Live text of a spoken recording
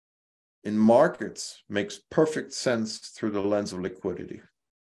in markets makes perfect sense through the lens of liquidity.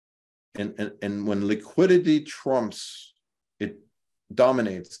 And when liquidity trumps, it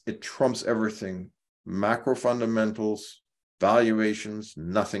dominates, it trumps everything. Macro fundamentals, valuations,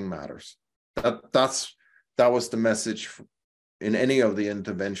 nothing matters. That was the message in any of the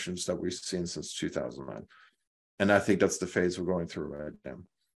interventions that we've seen since 2009. And I think that's the phase we're going through right now.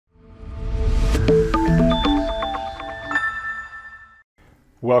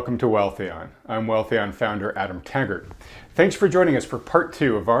 Welcome to Wealthion. I'm Wealthion founder Adam Taggart. Thanks for joining us for part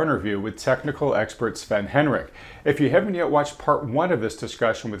 2 of our interview with technical expert Sven Henrich. If you haven't yet watched part 1 of this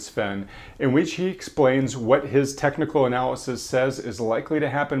discussion with Sven, in which he explains what his technical analysis says is likely to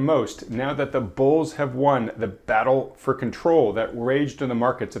happen most now that the bulls have won the battle for control that raged in the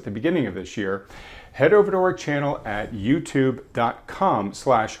markets at the beginning of this year, head over to our channel at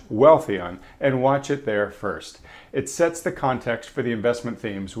youtube.com/Wealthion and watch it there first. It sets the context for the investment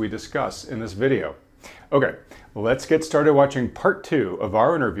themes we discuss in this video. Okay, let's get started watching part 2 of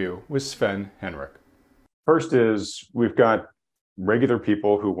our interview with Sven Henrich. First is, we've got regular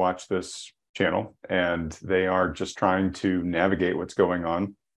people who watch this channel and they are just trying to navigate what's going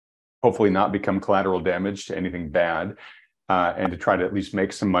on, hopefully not become collateral damage to anything bad, and to try to at least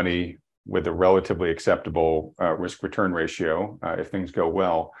make some money with a relatively acceptable risk-return ratio if things go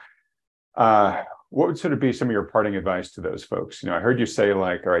well. What would sort of be some of your parting advice to those folks? I heard you say,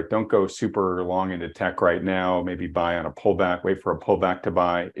 like, all right, don't go super long into tech right now, maybe buy on a pullback, wait for a pullback to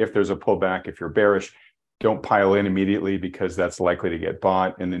buy. If there's a pullback, if you're bearish, don't pile in immediately because that's likely to get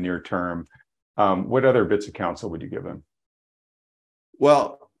bought in the near term. What other bits of counsel would you give them?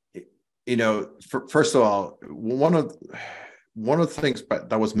 Well, first of all, one of the things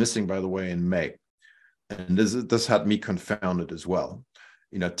that was missing, by the way, in May, and this had me confounded as well.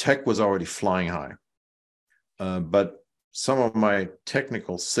 Tech was already flying high, but some of my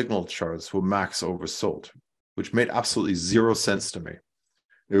technical signal charts were max oversold, which made absolutely zero sense to me.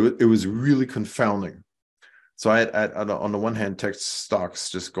 It was really confounding. So I had, on the one hand, tech stocks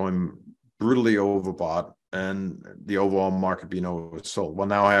just going brutally overbought and the overall market being oversold. Well,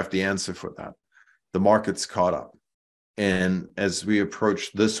 now I have the answer for that. The market's caught up. And as we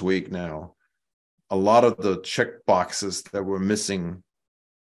approach this week now, a lot of the check boxes that were missing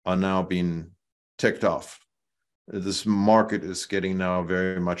are now being ticked off. This market is getting now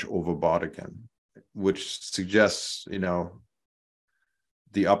very much overbought again, which suggests,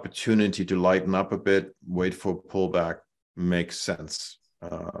 the opportunity to lighten up a bit, wait for a pullback makes sense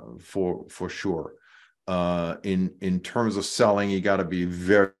for sure. In terms of selling, you got to be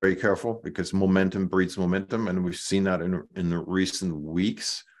very, very careful because momentum breeds momentum, and we've seen that in the recent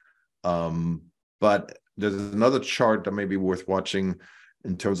weeks. But there's another chart that may be worth watching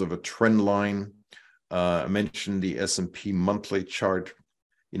in terms of a trend line. I mentioned the S&P monthly chart.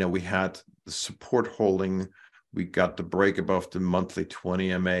 We had the support holding. We got the break above the monthly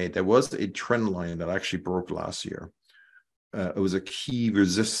 20 MA. There was a trend line that actually broke last year. It was a key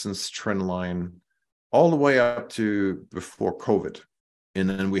resistance trend line all the way up to before COVID. And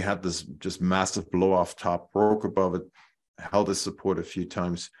then we had this just massive blow off top, broke above it, held the support a few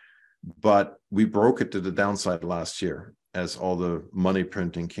times, but we broke it to the downside last year as all the money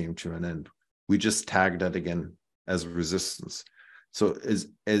printing came to an end. We just tagged that again as resistance. So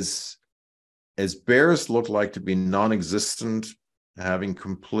as bears look like to be non-existent, having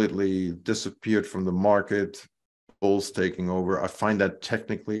completely disappeared from the market, bulls taking over, I find that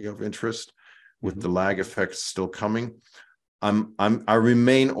technically of interest with the lag effects still coming. I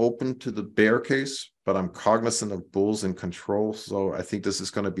remain open to the bear case, but I'm cognizant of bulls in control. So I think this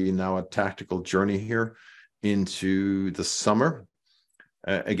is going to be now a tactical journey here into the summer.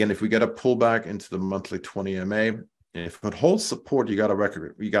 Again, if we get a pullback into the monthly 20 MA, if it holds support, you got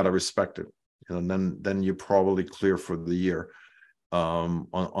to respect it. Then you're probably clear for the year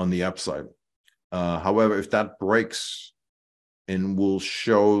on the upside. However, if that breaks and would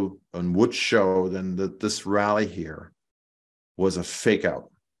show then that this rally here was a fake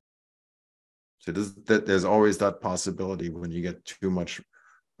out. So there's always that possibility when you get too much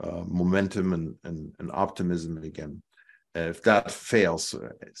momentum and optimism again. If that fails,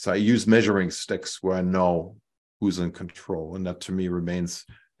 so I use measuring sticks where I know who's in control, and that to me remains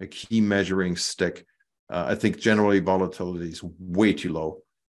a key measuring stick. I think generally volatility is way too low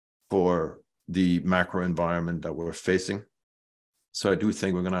for the macro environment that we're facing. So I do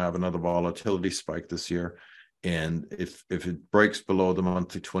think we're going to have another volatility spike this year. And if it breaks below the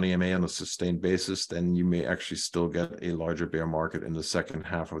monthly 20 MA on a sustained basis, then you may actually still get a larger bear market in the second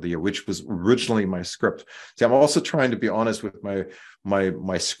half of the year, which was originally my script. See, I'm also trying to be honest with my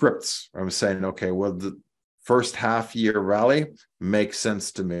scripts. I'm saying, okay, well, the first half year rally makes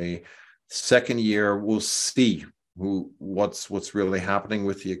sense to me. Second year, we'll see what's really happening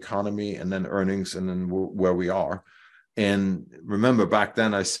with the economy, and then earnings, and then where we are. And remember, back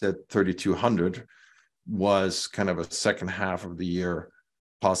then I said 3,200 was kind of a second half of the year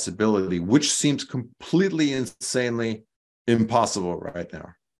possibility, which seems completely insanely impossible right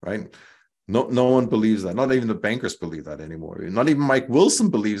now, right? No one believes that. Not even the bankers believe that anymore. Not even Mike Wilson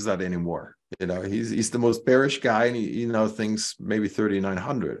believes that anymore. He's the most bearish guy, and he thinks maybe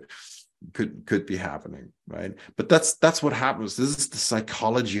 3,900 could be happening, right? But that's what happens. This is the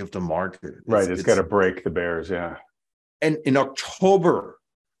psychology of the market. It's got to break the bears, yeah. And in October,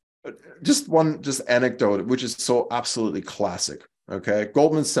 just anecdote, which is so absolutely classic. Okay,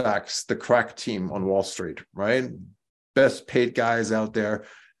 Goldman Sachs, the crack team on Wall Street, right? Best paid guys out there.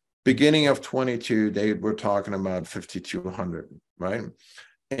 Beginning of 22, they were talking about 5,200, right?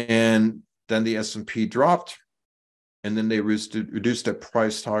 And then the S&P dropped, and then they reduced their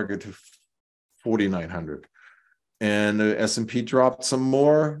price target to 4,900. And the S&P dropped some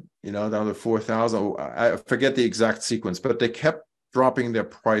more, down to 4,000. I forget the exact sequence, but they kept dropping their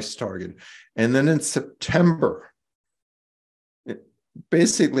price target. And then in September,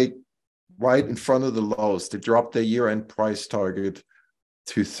 basically right in front of the lows, they dropped their year-end price target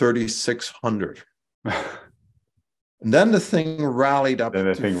to 3,600. And then the thing rallied up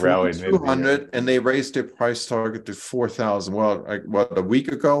to 4,200, and they raised their price target to 4,000. Well, a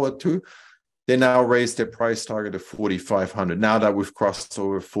week ago or two, they now raised their price target to 4,500. Now that we've crossed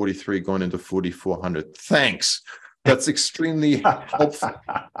over 43, going into 4,400. Thanks. That's extremely helpful.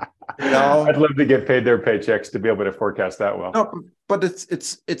 I'd love to get paid their paychecks to be able to forecast that well. No, but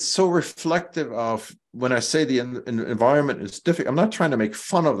it's so reflective of, when I say the environment is difficult, I'm not trying to make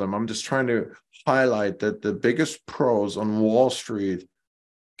fun of them. I'm just trying to highlight that the biggest pros on Wall Street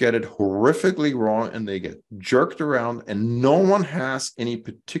get it horrifically wrong, and they get jerked around, and no one has any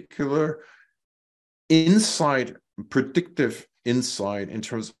particular predictive insight in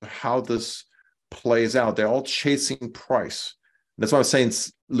terms of how this plays out. They're all chasing price. That's why I'm saying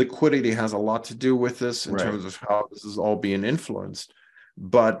liquidity has a lot to do with this in terms of how this is all being influenced.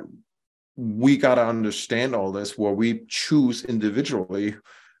 But we got to understand all this, where we choose individually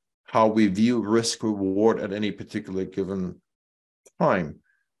how we view risk reward at any particular given time.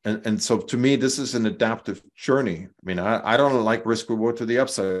 And so to me, this is an adaptive journey. I mean, I don't like risk reward to the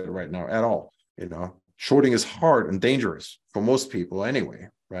upside right now at all. Shorting is hard and dangerous for most people anyway,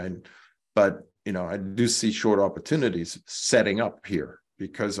 right? But I do see short opportunities setting up here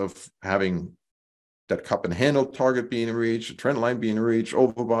because of having that cup and handle target being reached, trend line being reached,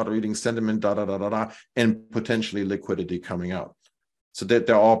 overbought reading sentiment, and potentially liquidity coming out. So that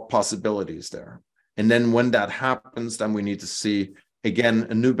there are possibilities there. And then when that happens, then we need to see, again,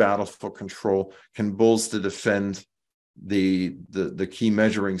 a new battle for control. Can bulls to defend the key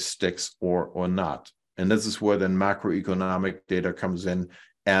measuring sticks or not? And this is where then macroeconomic data comes in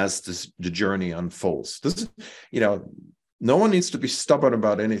as the journey unfolds. This is, no one needs to be stubborn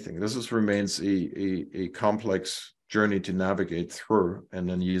about anything. This remains a complex journey to navigate through, and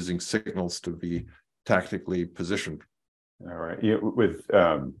then using signals to be tactically positioned. All right. With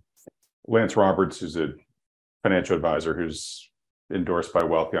Lance Roberts, who's a financial advisor who's endorsed by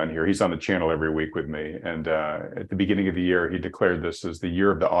Wealthy on here, he's on the channel every week with me. And at the beginning of the year, he declared this as the year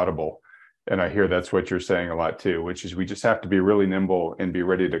of the audible. And I hear that's what you're saying a lot too, which is we just have to be really nimble and be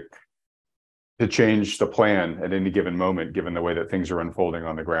ready to change the plan at any given moment, given the way that things are unfolding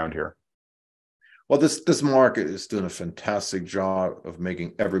on the ground here. Well, this market is doing a fantastic job of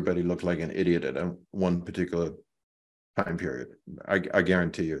making everybody look like an idiot at one particular time period. I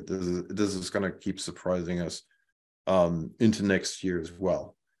guarantee you, this is going to keep surprising us into next year as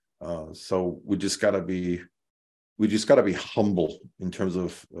well. So we just got to be humble in terms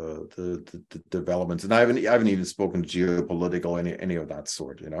of the developments. And I haven't even spoken geopolitical, any of that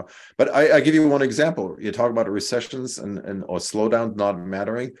sort, But I give you one example. You talk about recessions and or slowdown not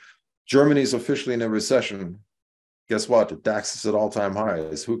mattering. Germany is officially in a recession. Guess what? The DAX is at all-time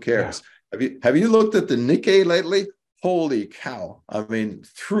highs. Who cares? Yeah. Have you looked at the Nikkei lately? Holy cow. I mean,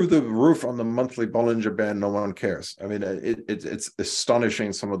 through the roof on the monthly Bollinger Band, no one cares. I mean, it's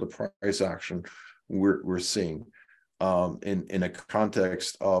astonishing, some of the price action we're seeing. In a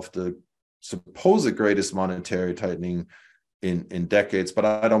context of the supposed greatest monetary tightening in decades, but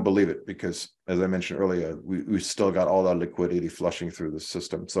I don't believe it, because, as I mentioned earlier, we've still got all that liquidity flushing through the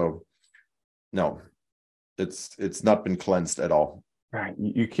system. So, no, it's not been cleansed at all. Right.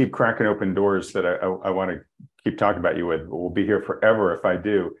 You keep cracking open doors that I want to keep talking about you with. We'll be here forever if I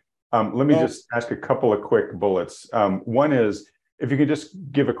do. Let me just ask a couple of quick bullets. One is, if you could just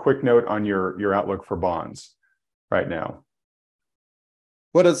give a quick note on your outlook for bonds right now.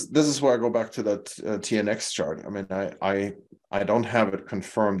 Well, this is where I go back to that TNX chart. I mean, I don't have it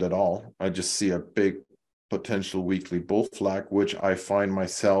confirmed at all. I just see a big potential weekly bull flag, which I find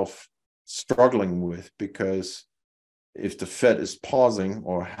myself struggling with, because if the Fed is pausing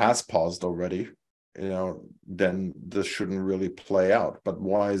or has paused already, then this shouldn't really play out. But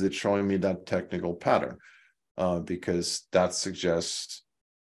why is it showing me that technical pattern? Because that suggests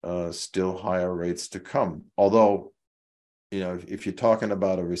still higher rates to come. Although, if you're talking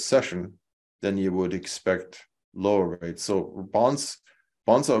about a recession, then you would expect lower rates. So bonds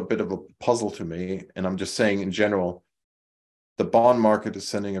are a bit of a puzzle to me. And I'm just saying, in general, the bond market is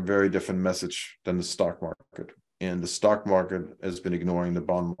sending a very different message than the stock market. And the stock market has been ignoring the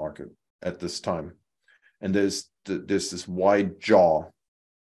bond market at this time. And there's this wide jaw,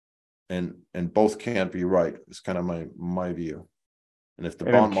 and both can't be right. It's kind of my view. And if the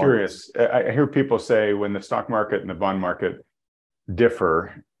and I'm curious, I hear people say when the stock market and the bond market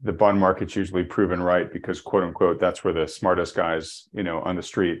differ, the bond market's usually proven right because, quote unquote, that's where the smartest guys, on the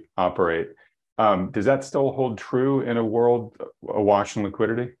street operate. Does that still hold true in a world awash in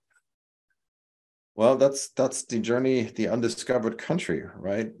liquidity? Well, that's the journey, the undiscovered country,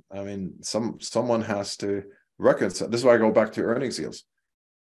 right? I mean, someone has to reconcile. This is why I go back to earnings yields.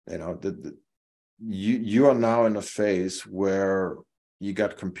 You are now in a phase where you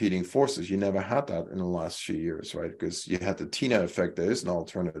got competing forces. You never had that in the last few years, right? Because you had the Tina effect. There is an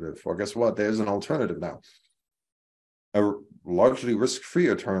alternative. Well, guess what? There's an alternative now. A largely risk-free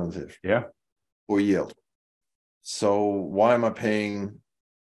alternative. Yeah. For yield. So why am I paying,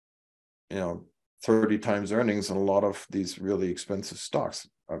 30 times earnings on a lot of these really expensive stocks?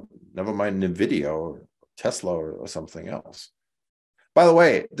 Never mind NVIDIA or Tesla or something else. By the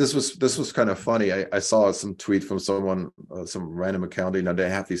way, this was kind of funny. I saw some tweet from someone, some random account. They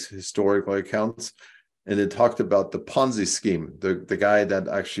have these historical accounts, and they talked about the Ponzi scheme. The guy that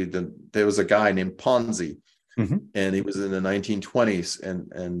actually there was a guy named Ponzi, and he was in the 1920s,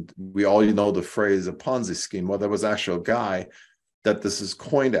 and we all know the phrase a Ponzi scheme. Well, there was actually a guy that this is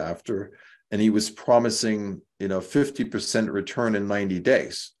coined after, and he was promising 50% return in 90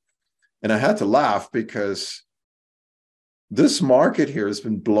 days, and I had to laugh because this market here has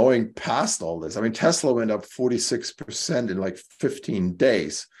been blowing past all this. I mean, Tesla went up 46% in like 15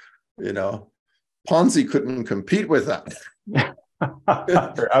 days. Ponzi couldn't compete with that.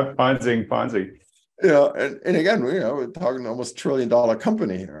 They're out Ponzi. And again, we're talking almost $1 trillion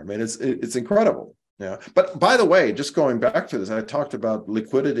company here. I mean, it's incredible. Yeah. But by the way, just going back to this, I talked about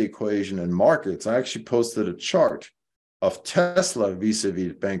liquidity equation and markets. I actually posted a chart of Tesla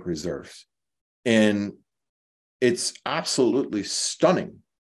vis-a-vis bank reserves. And it's absolutely stunning,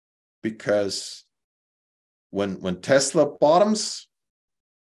 because when Tesla bottoms,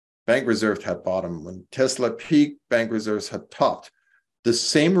 bank reserves had bottom. When Tesla peaked, bank reserves had topped. The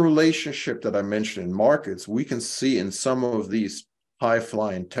same relationship that I mentioned in markets, we can see in some of these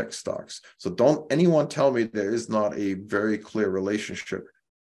high-flying tech stocks. So don't anyone tell me there is not a very clear relationship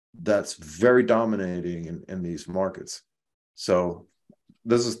that's very dominating in these markets. So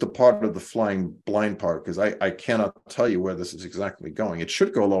this is the part of the flying blind part, because I cannot tell you where this is exactly going. It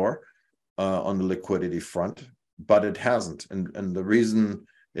should go lower on the liquidity front, but it hasn't. And the reason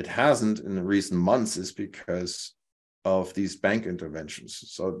it hasn't in the recent months is because of these bank interventions.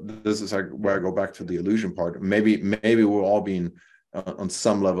 So this is where I go back to the illusion part. Maybe we're all being on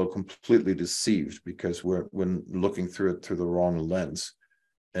some level completely deceived, because we're looking through it through the wrong lens,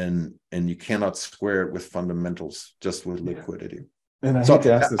 and you cannot square it with fundamentals, just with liquidity. And I hate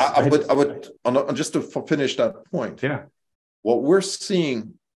to ask this. I would just to finish that point. Yeah. What we're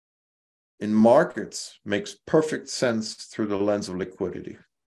seeing in markets makes perfect sense through the lens of liquidity.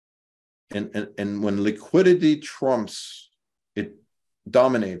 And when liquidity trumps, it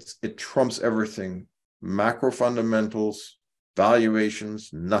dominates, it trumps everything. Macro fundamentals,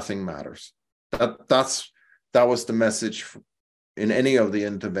 valuations, nothing matters. That was the message in any of the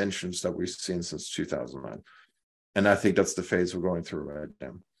interventions that we've seen since 2009. And I think that's the phase we're going through right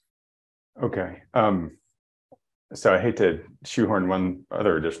now. Okay. So I hate to shoehorn one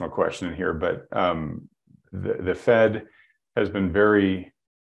other additional question in here, but the Fed has been very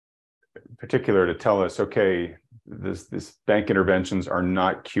particular to tell us, okay, this bank interventions are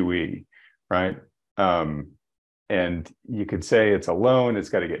not QE, right? And you could say it's a loan, it's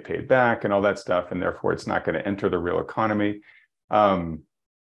got to get paid back and all that stuff, and therefore it's not going to enter the real economy.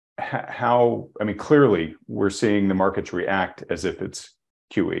 Clearly we're seeing the markets react as if it's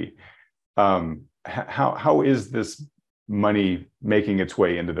QE. How is this money making its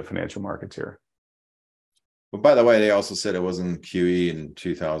way into the financial markets here? Well, by the way, they also said it wasn't QE in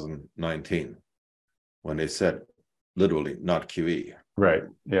 2019 when they said literally not QE. Right.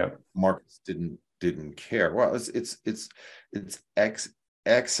 Yeah. Markets didn't care. Well, it's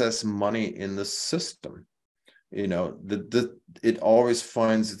excess money in the system. It always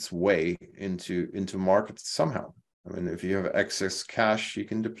finds its way into markets somehow. I mean, if you have excess cash, you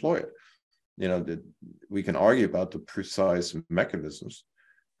can deploy it. We can argue about the precise mechanisms.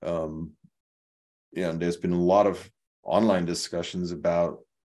 There's been a lot of online discussions about,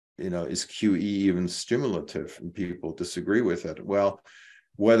 is QE even stimulative, and people disagree with it. Well,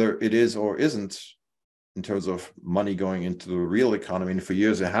 whether it is or isn't, in terms of money going into the real economy, and for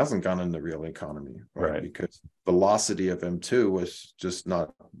years it hasn't gone in the real economy, right? Because velocity of M2 was just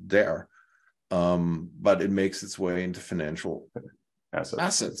not there. But it makes its way into financial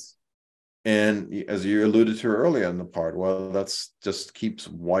assets. And as you alluded to earlier in the part, well, that's just keeps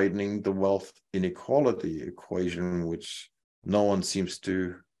widening the wealth inequality equation, which no one seems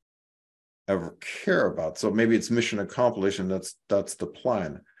to ever care about. So maybe it's mission accomplished, and that's the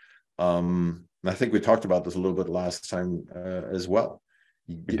plan. I think we talked about this a little bit last time as well.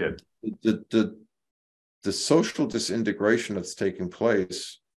 We did. The social disintegration that's taking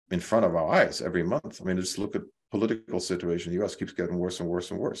place in front of our eyes every month. I mean, just look at political situation. The U.S. keeps getting worse and worse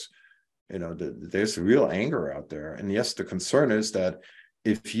and worse. There's real anger out there. And yes, the concern is that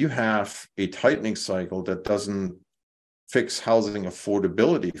if you have a tightening cycle that doesn't fix housing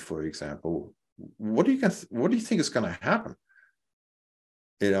affordability, for example, what do you think is going to happen?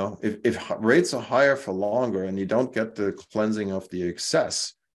 If rates are higher for longer and you don't get the cleansing of the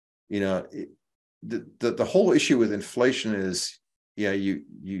excess, the whole issue with inflation is, you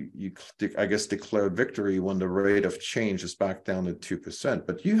I guess declare victory when the rate of change is back down to 2%,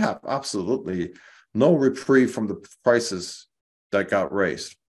 but you have absolutely no reprieve from the prices that got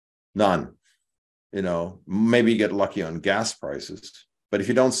raised. None. Maybe you get lucky on gas prices, but if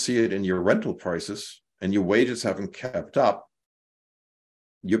you don't see it in your rental prices and your wages haven't kept up,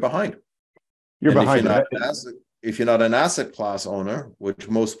 you're behind. You're behind. If you're not an asset class owner, which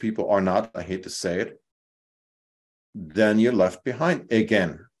most people are not, I hate to say it, then you're left behind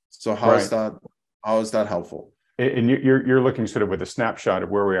again. So how is that helpful? And you're looking sort of with a snapshot of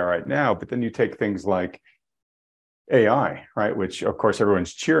where we are right now, but then you take things like AI, right, which of course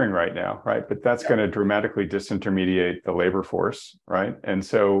everyone's cheering right now, right, but that's going to dramatically disintermediate the labor force, right? And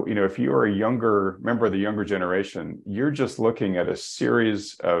so, if you're a younger member of the younger generation, you're just looking at a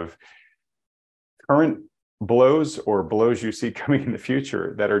series of current blows or blows you see coming in the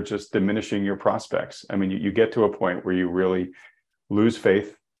future that are just diminishing your prospects. I mean, you get to a point where you really lose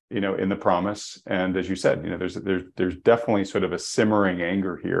faith, in the promise. And as you said, there's definitely sort of a simmering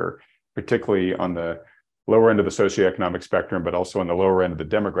anger here, particularly on the lower end of the socioeconomic spectrum, but also on the lower end of the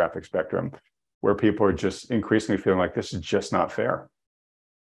demographic spectrum, where people are just increasingly feeling like this is just not fair.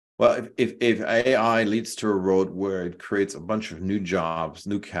 Well, if AI leads to a road where it creates a bunch of new jobs,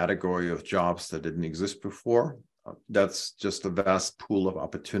 new category of jobs that didn't exist before, that's just a vast pool of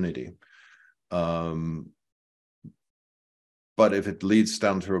opportunity. But if it leads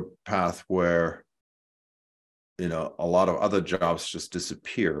down to a path where, a lot of other jobs just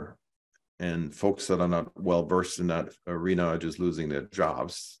disappear, and folks that are not well versed in that arena are just losing their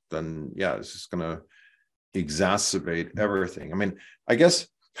jobs, then it's just going to exacerbate everything. I mean, I guess,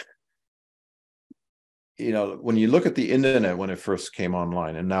 when you look at the internet when it first came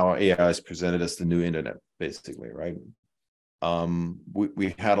online, and now AI is presented as the new internet, basically, right?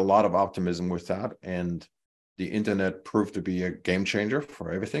 We had a lot of optimism with that, and the internet proved to be a game changer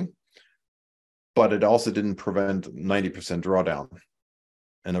for everything. But it also didn't prevent 90% drawdown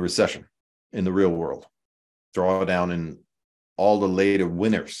and a recession in the real world, drawdown in all the later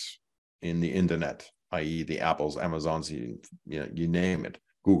winners in the internet, i.e. the Apples, Amazons, you name it,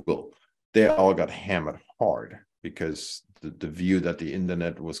 Google. They all got hammered hard because the view that the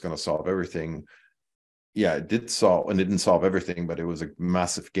internet was going to solve everything, it didn't solve everything, but it was a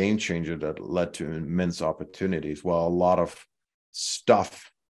massive game changer that led to immense opportunities. Well, a lot of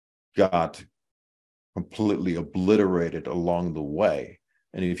stuff got completely obliterated along the way.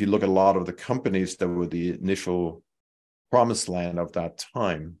 And if you look at a lot of the companies that were the initial promised land of that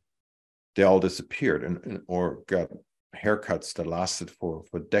time, they all disappeared or got haircuts that lasted for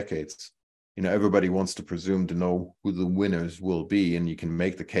decades. Everybody wants to presume to know who the winners will be, and you can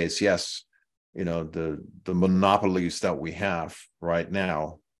make the case, yes, the monopolies that we have right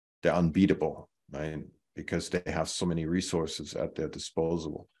now, they're unbeatable, right? Because they have so many resources at their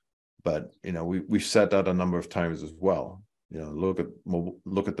disposal. But we've said that a number of times as well. Look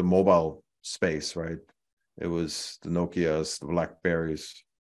at the mobile space, right? It was the Nokias, the BlackBerries,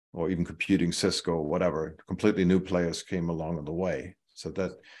 or even computing, Cisco, whatever. Completely new players came along on the way. So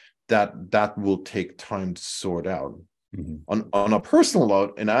that will take time to sort out. On a personal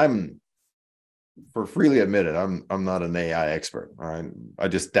note, and I'm for freely admitted, I'm not an AI expert. I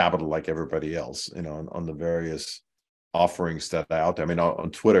just dabbled like everybody else, on the various offerings that are out there. I mean,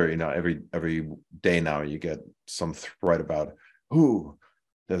 on Twitter, every day now you get some thread about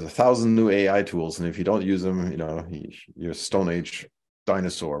there's 1,000 new AI tools, and if you don't use them, you're Stone Age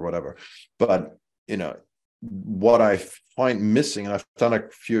dinosaur or whatever. But what I find missing, and I've done a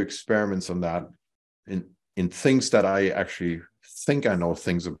few experiments on that in things that I actually think I know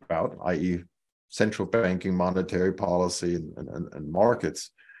things about, i.e., central banking, monetary policy, and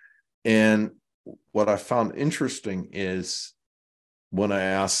markets. And what I found interesting is when I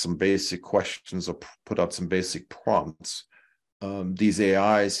ask some basic questions or put out some basic prompts, these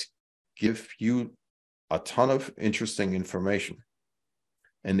AIs give you a ton of interesting information,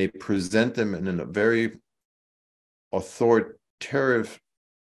 and they present them in a very authoritative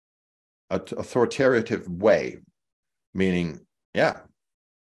way, meaning, yeah,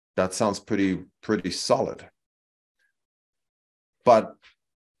 that sounds pretty solid. But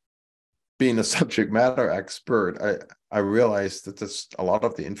being a subject matter expert, I realized that a lot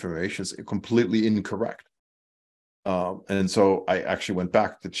of the information is completely incorrect. And so I actually went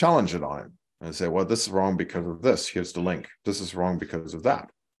back to challenge it on it and say, well, this is wrong because of this. Here's the link. This is wrong because of that.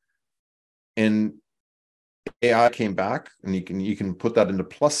 And AI came back, and you can put that in the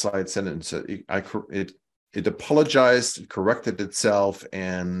plus side sentence. It apologized, it corrected itself,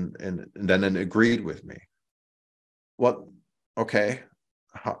 and then it agreed with me. Well, okay,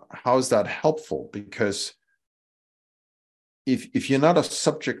 how is that helpful? Because if you're not a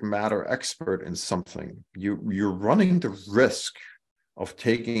subject matter expert in something, you're running the risk of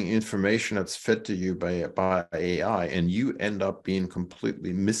taking information that's fed to you by AI, and you end up being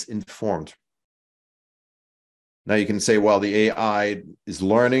completely misinformed. Now you can say, well, the AI is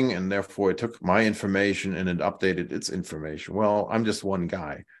learning, and therefore it took my information and it updated its information. Well, I'm just one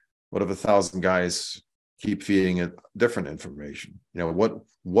guy. What if 1,000 guys keep feeding it different information?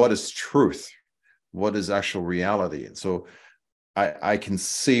 What is truth? What is actual reality? And so I can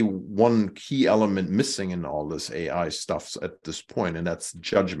see one key element missing in all this AI stuff at this point, and that's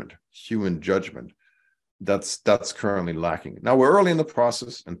judgment, human judgment. That's currently lacking. Now we're early in the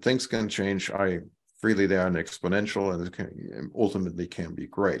process, and things can change. Freely they are an exponential, and it ultimately can be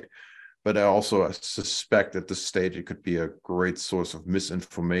great. But I also suspect at this stage it could be a great source of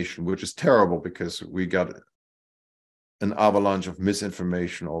misinformation, which is terrible because we got an avalanche of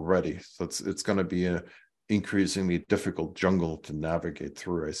misinformation already. So it's going to be an increasingly difficult jungle to navigate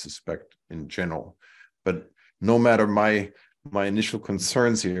through, I suspect, in general. But no matter my initial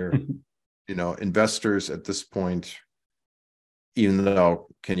concerns here, investors at this point, even though,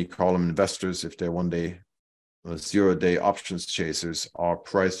 can you call them investors if they're 1 day, 0 day options chasers, are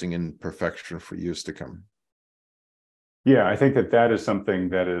pricing in perfection for years to come. Yeah, I think that is something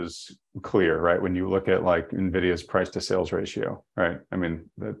that is clear, right? When you look at like NVIDIA's price to sales ratio, right? I mean,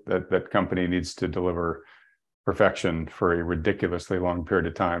 that company needs to deliver perfection for a ridiculously long period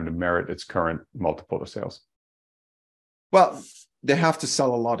of time to merit its current multiple to sales. Well, they have to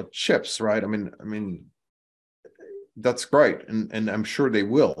sell a lot of chips, right? I mean, that's great, and I'm sure they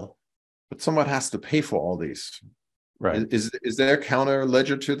will, but someone has to pay for all these. Right. Is there a counter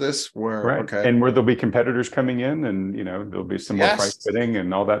ledger to this where, right. Okay, and where there'll be competitors coming in, and there'll be some more price bidding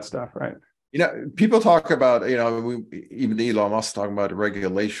and all that stuff, right? People talk about, even Elon Musk talking about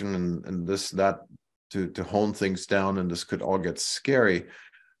regulation and this, that, to hone things down, and this could all get scary.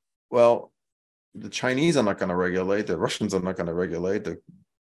 Well, the Chinese are not going to regulate, the Russians are not going to regulate,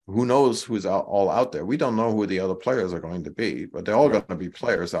 who knows who's all out there. We don't know who the other players are going to be, but they're all going to be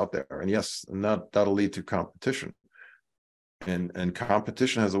players out there. And yes, and that'll lead to competition. And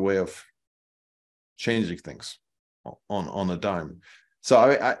competition has a way of changing things on a dime.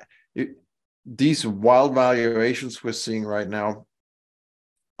 So these wild valuations we're seeing right now,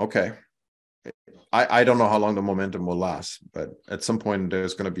 okay, I don't know how long the momentum will last, but at some point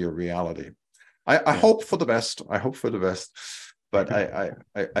there's going to be a reality. I hope for the best. But I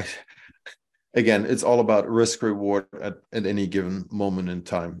again, it's all about risk reward at any given moment in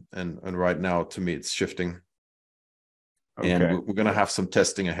time, and right now, to me, it's shifting. Okay. And we're going to have some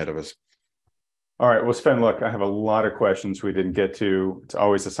testing ahead of us. All right. Well, Sven, look, I have a lot of questions we didn't get to. It's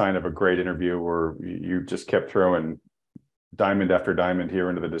always a sign of a great interview where you just kept throwing diamond after diamond here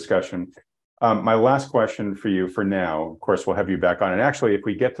into the discussion. My last question for you for now, of course, we'll have you back on. And actually, if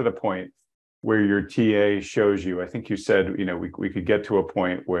we get to the point where your TA shows you, I think you said, we could get to a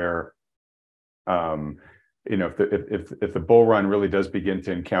point where, if the bull run really does begin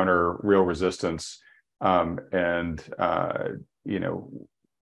to encounter real resistance,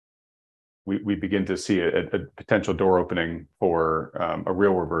 we begin to see a potential door opening for a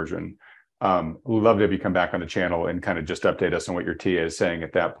real reversion. We'd love to have you come back on the channel and kind of just update us on what your TA is saying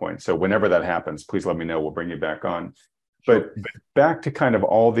at that point. So whenever that happens, please let me know. We'll bring you back on. But back to kind of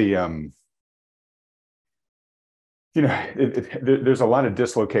all the, there's a lot of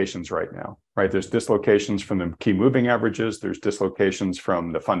dislocations right now, right? There's dislocations from the key moving averages. There's dislocations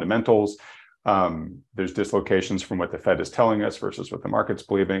from the fundamentals. There's dislocations from what the Fed is telling us versus what the market's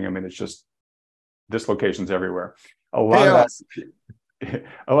believing. I mean, it's just dislocations everywhere. A lot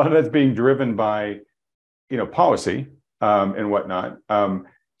of that's being driven by, policy and whatnot.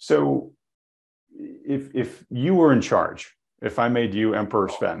 So if you were in charge, if I made you Emperor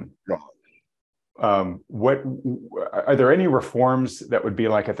Sven, what are there any reforms that would be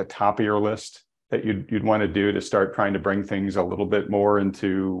like at the top of your list that you'd want to do to start trying to bring things a little bit more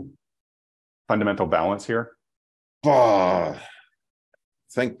into fundamental balance here? Oh,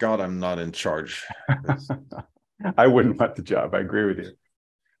 thank God I'm not in charge. I wouldn't want the job. I agree with you.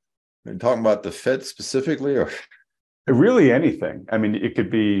 Are you talking about the Fed specifically, or really anything? I mean, it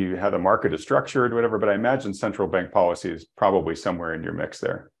could be how the market is structured, whatever, but I imagine central bank policy is probably somewhere in your mix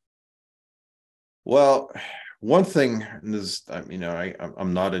there. Well, one thing is,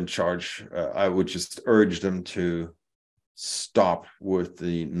 I'm not in charge. I would just urge them to stop with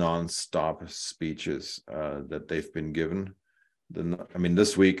the non-stop speeches that they've been given.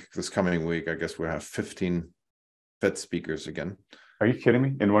 This coming week, I guess we'll have 15 Fed speakers again. Are you kidding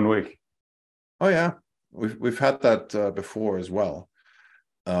me? In 1 week? Oh yeah, we've had that before as well.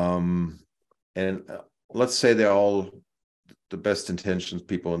 And let's say they're all the best intentions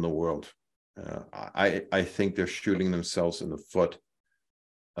people in the world. I think they're shooting themselves in the foot.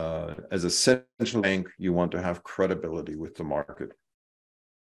 As a central bank, you want to have credibility with the market.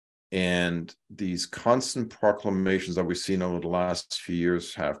 And these constant proclamations that we've seen over the last few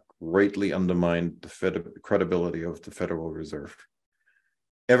years have greatly undermined the credibility of the Federal Reserve.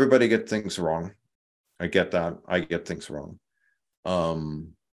 Everybody gets things wrong. I get that. I get things wrong.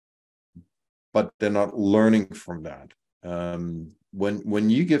 But they're not learning from that. When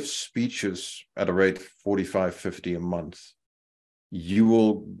you give speeches at a rate 45, 50 a month, you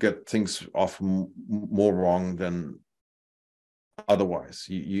will get things off more wrong than otherwise.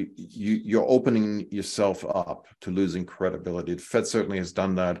 You're opening yourself up to losing credibility. The Fed certainly has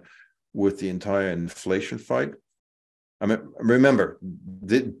done that with the entire inflation fight. I mean, remember,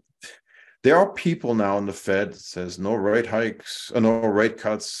 there are people now in the Fed that says no rate hikes, no rate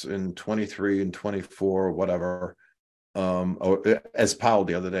cuts in 23 and 24 or whatever. Or as Powell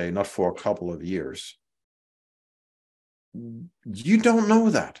the other day, not for a couple of years. You don't know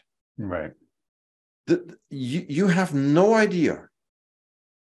that. Right. You have no idea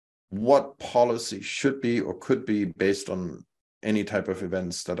what policy should be or could be based on any type of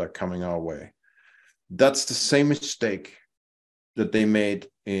events that are coming our way. That's the same mistake that they made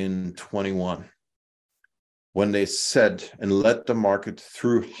in 21 when they said and led the market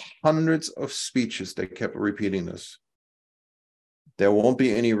through hundreds of speeches. They kept repeating this. There won't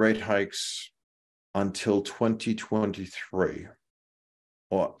be any rate hikes until 2023,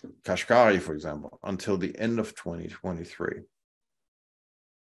 or Kashkari, for example, until the end of 2023.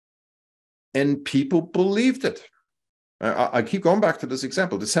 And people believed it. I keep going back to this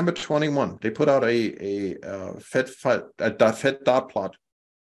example. December 21, they put out a Fed dot plot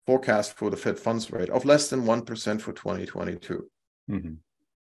forecast for the Fed funds rate of less than 1% for 2022. Mm-hmm.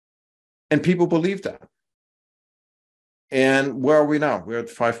 And people believed that. And where are we now? We're at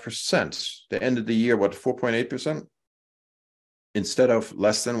 5%. They ended the year, 4.8%? Instead of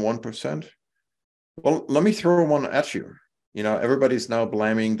less than 1%? Well, let me throw one at you. Everybody's now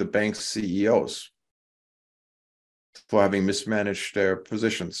blaming the bank's CEOs for having mismanaged their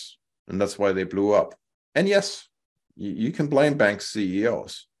positions. And that's why they blew up. And yes, you can blame bank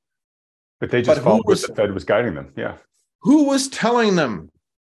CEOs. But they just followed what the Fed was guiding them. Yeah. Who was telling them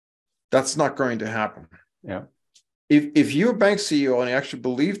that's not going to happen? Yeah. If you're a bank CEO and you actually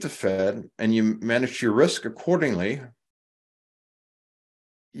believe the Fed and you manage your risk accordingly,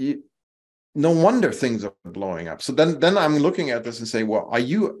 no wonder things are blowing up. So then I'm looking at this and saying, well, are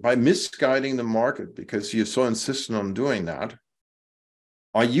you, by misguiding the market because you're so insistent on doing that,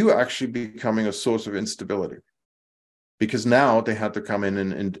 are you actually becoming a source of instability? Because now they had to come in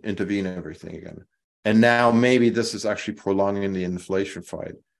and intervene in everything again. And now maybe this is actually prolonging the inflation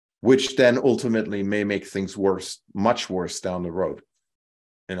fight, which then ultimately may make things worse, much worse down the road.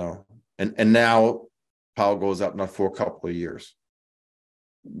 And now Powell goes up not for a couple of years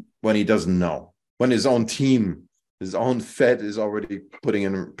when he doesn't know, when his own team, his own Fed is already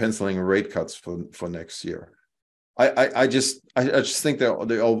penciling rate cuts for next year. I just think that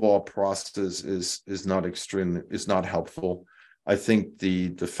the overall process is not helpful. I think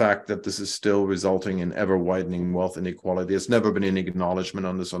the fact that this is still resulting in ever widening wealth inequality. There's never been any acknowledgement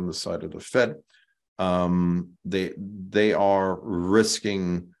on this on the side of the Fed. They are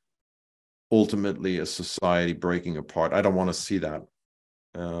risking ultimately a society breaking apart. I don't want to see that.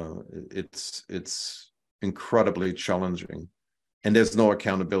 It's incredibly challenging, and there's no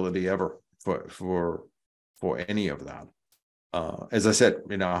accountability ever for any of that. As I said,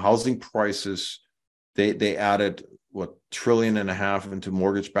 housing prices, they added what $1.5 trillion into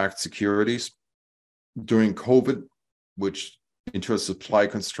mortgage-backed securities during COVID, which into a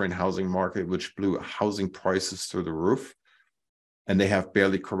supply-constrained housing market, which blew housing prices through the roof, and they have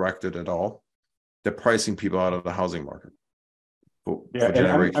barely corrected at all. They're pricing people out of the housing market. For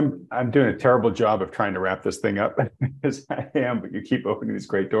and I'm doing a terrible job of trying to wrap this thing up as I am, but you keep opening these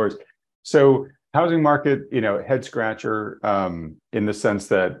great doors. So housing market, head scratcher, in the sense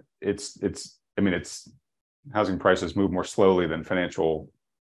that it's housing prices move more slowly than financial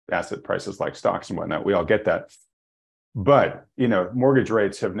asset prices like stocks and whatnot. We all get that. But, mortgage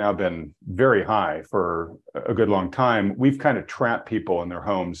rates have now been very high for a good long time. We've kind of trapped people in their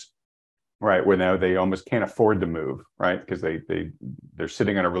homes, right, where now they almost can't afford to move, right? Because they're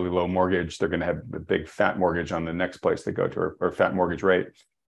sitting on a really low mortgage. They're going to have a big fat mortgage on the next place they go to, or fat mortgage rate.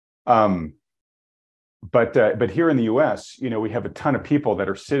 But here in the U.S., we have a ton of people that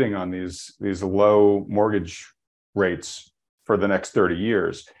are sitting on these low mortgage rates for the next 30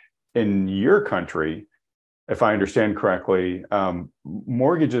 years. In your country, if I understand correctly,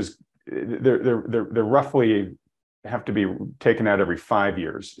 mortgages, they're roughly have to be taken out every 5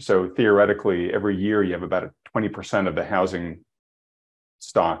 years. So theoretically, every year you have about 20% of the housing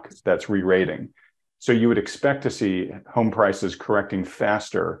stock that's re-rating. So you would expect to see home prices correcting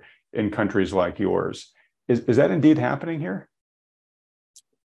faster in countries like yours. Is that indeed happening here?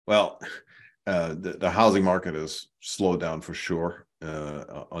 Well, the housing market is slowed down for sure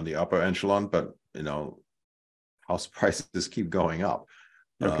on the upper echelon, but house prices keep going up.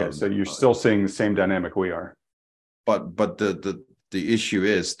 Okay, so you're still seeing the same dynamic we are. But the issue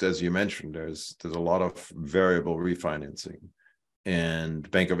is, as you mentioned, there's a lot of variable refinancing, and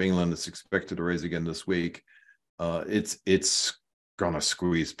Bank of England is expected to raise again this week. It's gonna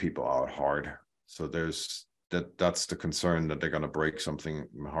squeeze people out hard. So that's the concern, that they're gonna break something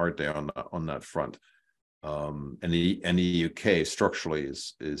hard there on that front. And the UK structurally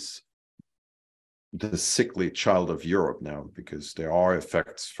is the sickly child of Europe now, because there are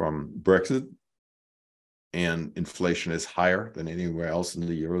effects from Brexit, and inflation is higher than anywhere else in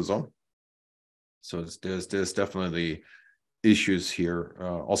the Eurozone. So there's definitely issues here,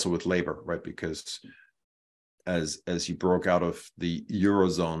 also with labor, right? Because as you broke out of the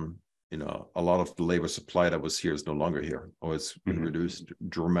Eurozone, a lot of the labor supply that was here is no longer here, or it's been reduced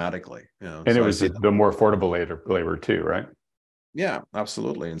dramatically. And so it was the more affordable labor too, right? Yeah,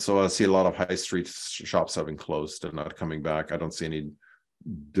 absolutely. And so I see a lot of high street shops having closed and not coming back. I don't see any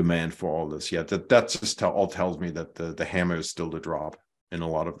demand for all this yet. That just all tells me that the hammer is still to drop in a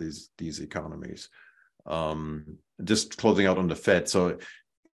lot of these economies. Just closing out on the Fed. So,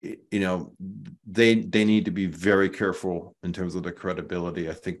 they need to be very careful in terms of the credibility.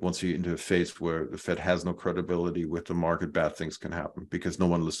 I think once you're into a phase where the Fed has no credibility with the market, bad things can happen because no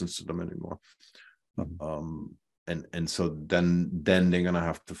one listens to them anymore. And so then they're going to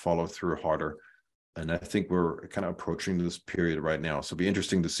have to follow through harder. And I think we're kind of approaching this period right now. So it'll be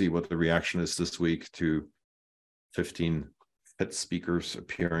interesting to see what the reaction is this week to 15 Fed speakers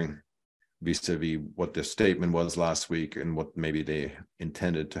appearing vis-a-vis what their statement was last week and what maybe they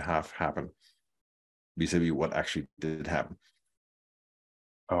intended to have happen vis-a-vis what actually did happen.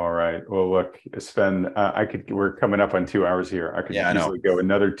 All right. Well, look, Sven, we're coming up on 2 hours here. I could easily go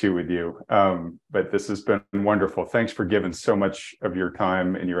another 2 with you. But this has been wonderful. Thanks for giving so much of your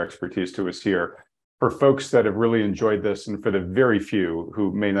time and your expertise to us here. For folks that have really enjoyed this, and for the very few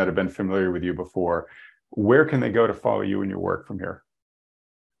who may not have been familiar with you before, where can they go to follow you and your work from here?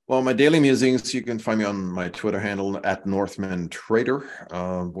 Well, my daily musings, you can find me on my Twitter handle at Northman Trader,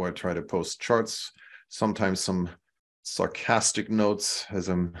 where I try to post charts, sometimes some sarcastic notes, as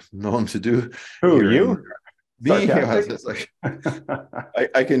I'm known to do. Who, you? Me?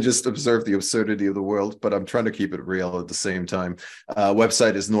 I can just observe the absurdity of the world, but I'm trying to keep it real at the same time.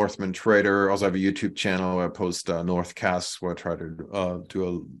 Website is Northman Trader. Also have a YouTube channel where I post Northcasts, where I try to do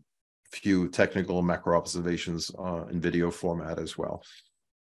a few technical macro observations in video format as well.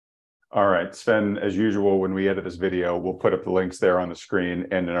 All right, Sven, as usual, when we edit this video, we'll put up the links there on the screen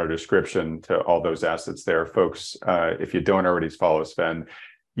and in our description to all those assets there. Folks, if you don't already follow Sven,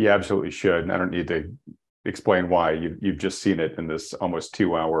 you absolutely should. And I don't need to explain why. You've just seen it in this almost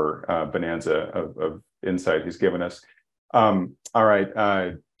 2-hour bonanza of insight he's given us. All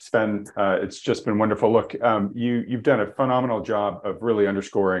right, Sven, it's just been wonderful. Look, you've done a phenomenal job of really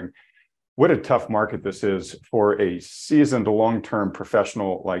underscoring what a tough market this is for a seasoned long-term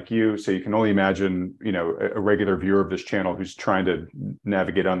professional like you. So you can only imagine, a regular viewer of this channel who's trying to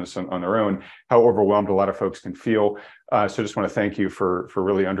navigate on this on their own, how overwhelmed a lot of folks can feel. So I just want to thank you for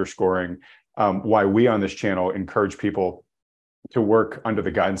really underscoring why we on this channel encourage people to work under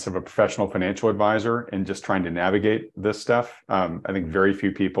the guidance of a professional financial advisor and just trying to navigate this stuff. I think very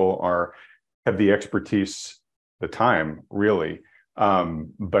few people have the expertise, the time, really,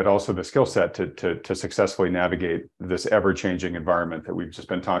 but also the skill set to successfully navigate this ever-changing environment that we've just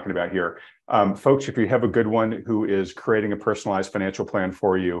been talking about here. Folks, if you have a good one who is creating a personalized financial plan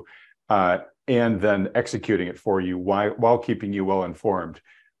for you and then executing it for you while keeping you well informed,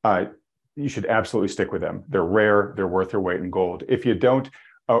 you should absolutely stick with them. They're rare, they're worth their weight in gold. If you don't,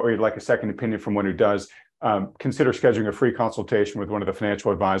 or you'd like a second opinion from one who does, consider scheduling a free consultation with one of the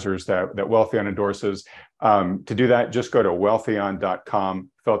financial advisors that Wealthion endorses. To do that, just go to wealthion.com,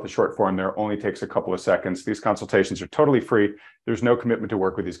 fill out the short form there. Only takes a couple of seconds. These consultations are totally free. There's no commitment to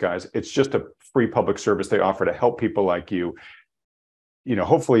work with these guys. It's just a free public service they offer to help people like you,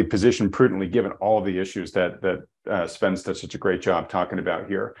 hopefully position prudently given all of the issues that Sven's done such a great job talking about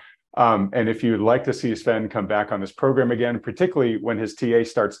here. And if you'd like to see Sven come back on this program again, particularly when his TA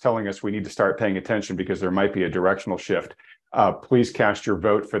starts telling us we need to start paying attention because there might be a directional shift, please cast your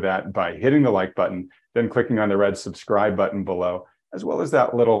vote for that by hitting the like button, then clicking on the red subscribe button below, as well as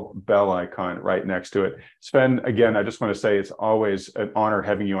that little bell icon right next to it. Sven, again, I just want to say it's always an honor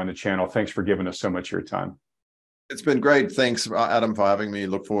having you on the channel. Thanks for giving us so much of your time. It's been great. Thanks, Adam, for having me.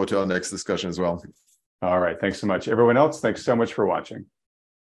 Look forward to our next discussion as well. All right. Thanks so much. Everyone else, thanks so much for watching.